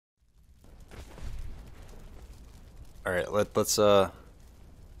Alright, let's okay,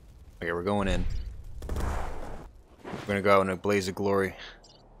 we're going in. We're gonna go out in a blaze of glory.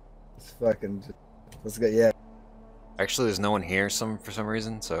 Let's fucking let's go. Yeah, Actually, there's no one here for some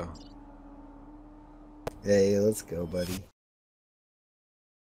reason, so hey, let's go, buddy.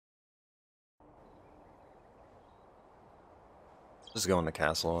 just go in the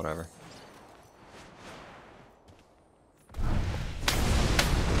castle, whatever.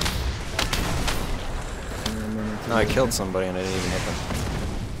 No, I killed somebody and I didn't even hit them.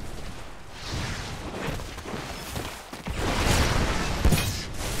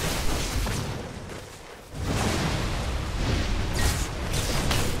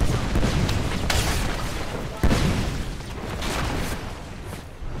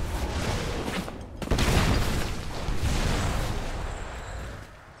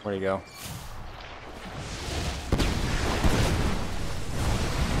 Where'd he go?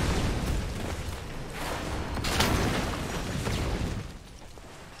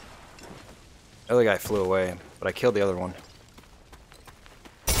 The other guy flew away, but I killed the other one.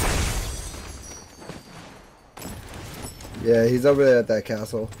 Yeah, he's over there at that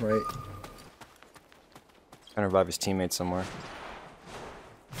castle, right? Trying to revive his teammate somewhere.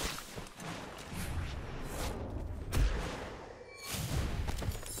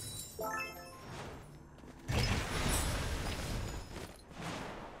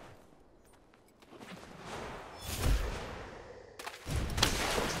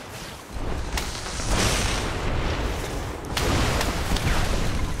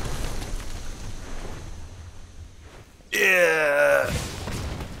 Yeah.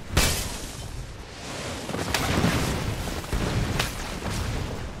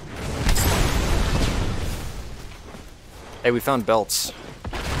 Hey, we found belts.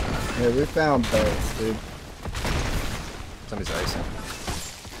 Yeah, we found belts, dude. Somebody's icing.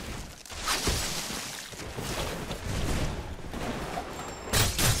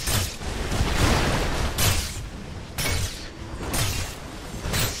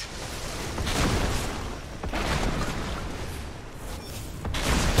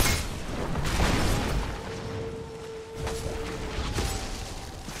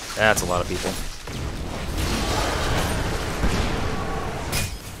 That's a lot of people.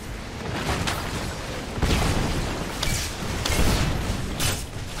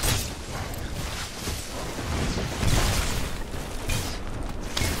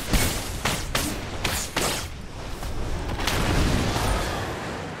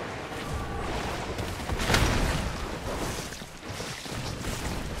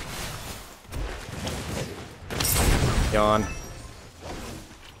 Yawn.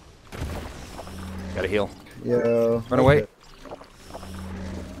 Gotta heal. Yo, Run away.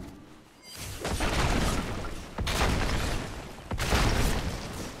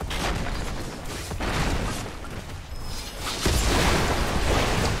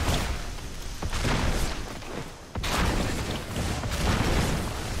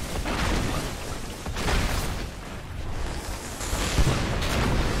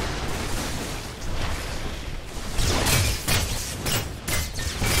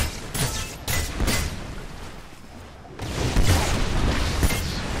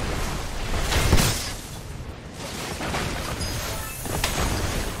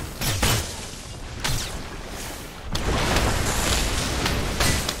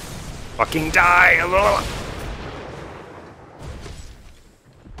 Fucking die!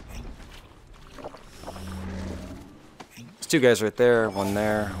 There's two guys right there, one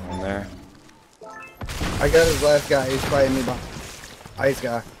there, one there. I got his last guy. He's fighting me. Ice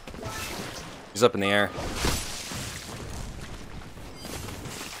guy. He's up in the air.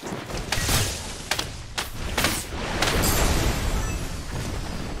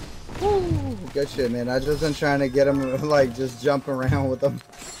 Woo, good shit, man. I just been trying to get him, like, just jump around with him.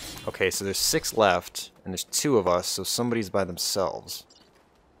 Okay, so there's 6 left, and there's 2 of us, so somebody's by themselves.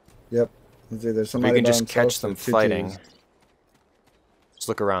 Yep. It's either We somebody can by just catch themselves them or two fighting. twos. Just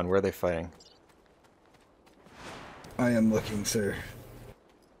look around. Where are they fighting? I am looking, sir.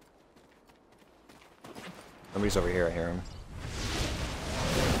 Somebody's over here. I hear him.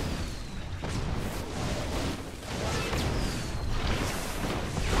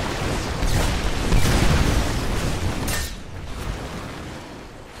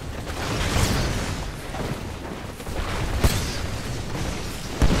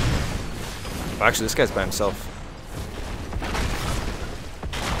 Oh, actually, this guy's by himself.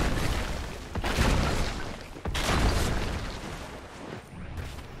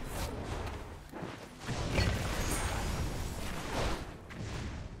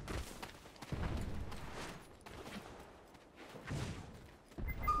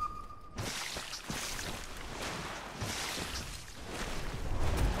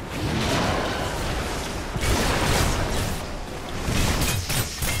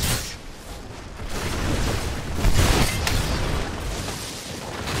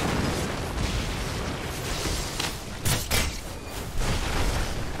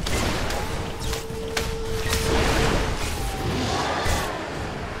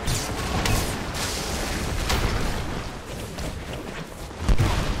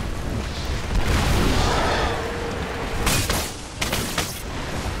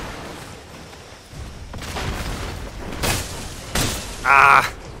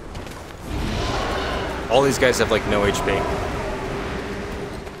 All these guys have like no HP.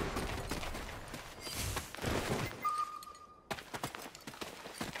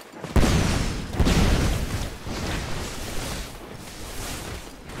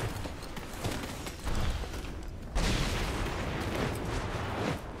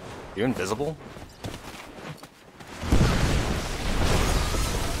 You invisible?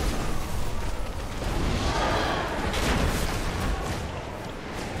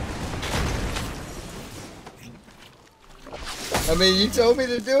 I mean, you told me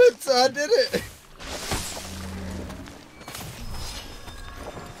to do it, so I did it.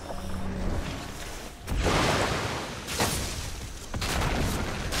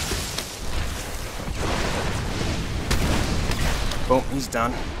 Boom, he's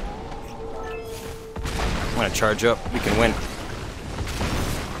done. I'm gonna charge up. We can win.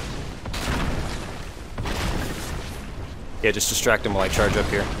 Yeah, just distract him while I charge up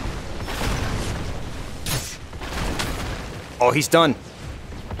here. Oh, he's done.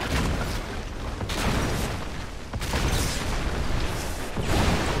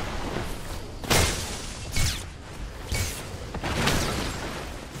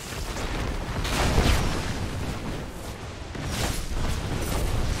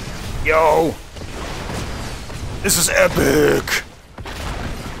 Yo! This is epic!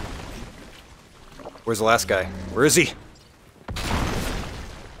 Where's the last guy? Where is he?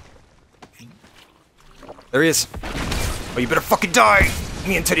 There he is. Oh, you better fucking die!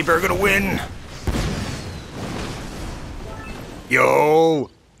 Me and Teddy Bear are gonna win!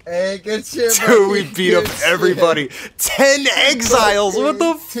 Yo! Hey, good shit, Dude, we beat up everybody. 10 exiles! What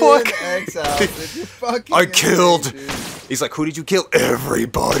the fuck? 10 exiles, dude. You fucking I killed! insane, dude. He's like, who did you kill?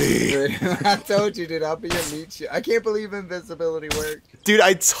 Everybody! I told you, dude, I'll be your meat shit. I can't believe invisibility worked. Dude,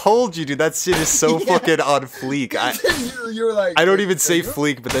 I told you, dude, that shit is so fucking on fleek. You were like... I don't even say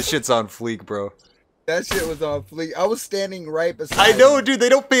fleek, but that shit's on fleek, bro. That shit was on fleek. I was standing right beside I know, him. dude, they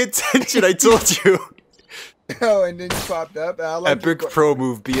don't pay attention, I told you. Oh, and then you popped up. And I like Epic pro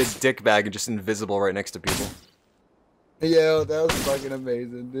move, be a dickbag and just invisible right next to people. Yeah, that was fucking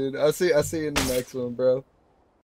amazing, dude. I'll see you in the next one, bro.